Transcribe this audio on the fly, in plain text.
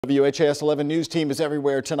WHAS 11 News team is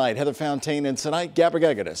everywhere tonight. Heather Fontaine and tonight,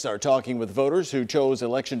 Gabrigagadis are talking with voters who chose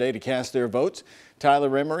Election Day to cast their votes.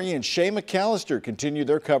 Tyler Emery and Shay McAllister continue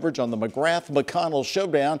their coverage on the McGrath-McConnell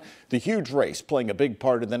showdown, the huge race playing a big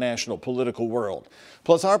part in the national political world.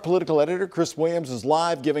 Plus, our political editor, Chris Williams, is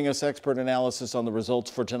live giving us expert analysis on the results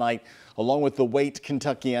for tonight, along with the weight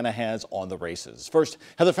Kentuckiana has on the races. First,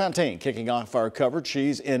 Heather Fontaine kicking off our coverage.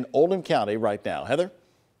 She's in Oldham County right now. Heather?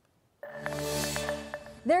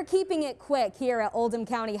 They're keeping it quick here at Oldham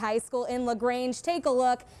County High School in LaGrange. Take a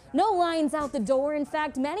look. No lines out the door. In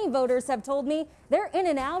fact, many voters have told me they're in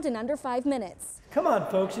and out in under 5 minutes. Come on,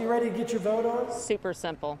 folks. You ready to get your vote on? Super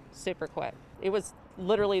simple, super quick. It was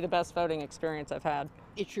literally the best voting experience I've had.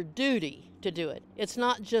 It's your duty to do it. It's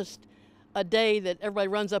not just a day that everybody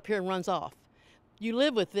runs up here and runs off. You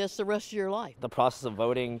live with this the rest of your life. The process of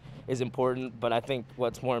voting is important, but I think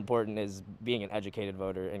what's more important is being an educated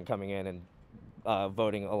voter and coming in and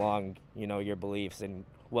voting along, your beliefs and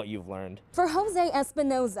what you've learned. For Jose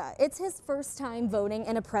Espinoza, it's his first time voting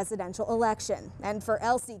in a presidential election. And for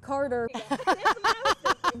Elsie Carter,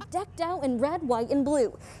 decked out in red, white, and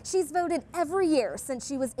blue. She's voted every year since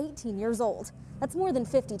she was 18 years old. That's more than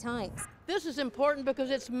 50 times. This is important because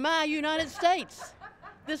it's my United States.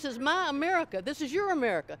 This is my America. This is your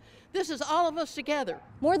America. This is all of us together.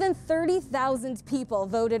 More than 30,000 people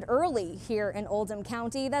voted early here in Oldham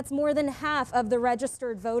County. That's more than half of the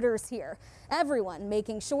registered voters here. Everyone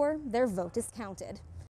making sure their vote is counted.